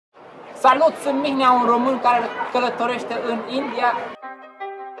Salut, sunt Mihnea, un român care călătorește în India.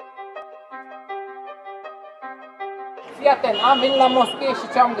 Fii atent, am venit la moscheie și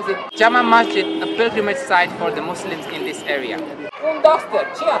ce am găsit? Jama Masjid, a pilgrimage site for the Muslims in this area. Un DUSTER.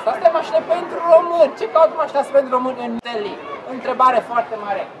 Ce e asta? Asta e mașină pentru români. Ce caută mașina asta pentru români în Delhi? Întrebare foarte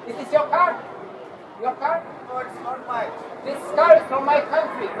mare. Is this your car? Your car? No, it's not mine. This car is from my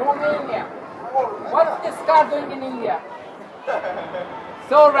country, Romania. What's this car doing in India?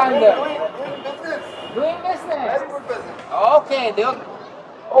 So random. Doing business. Doing business. Very good business. Ok,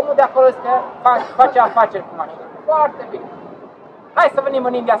 omul de acolo este face afaceri cu mașini. Foarte bine. Hai să venim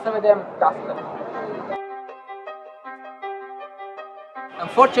în India să vedem DUSTER.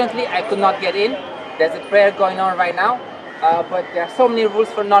 Unfortunately, I could not get in. There's a prayer going on right now. But there are so many rules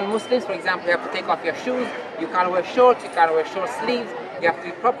for non-Muslims. For example, you have to take off your shoes, you can't wear shorts, you can't wear short sleeves, you have to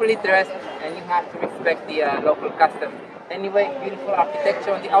be properly dressed, and you have to respect the local customs. Anyway, beautiful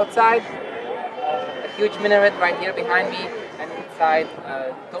architecture on the outside, a huge minaret right here behind me, and inside,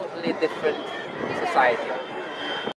 totally different society.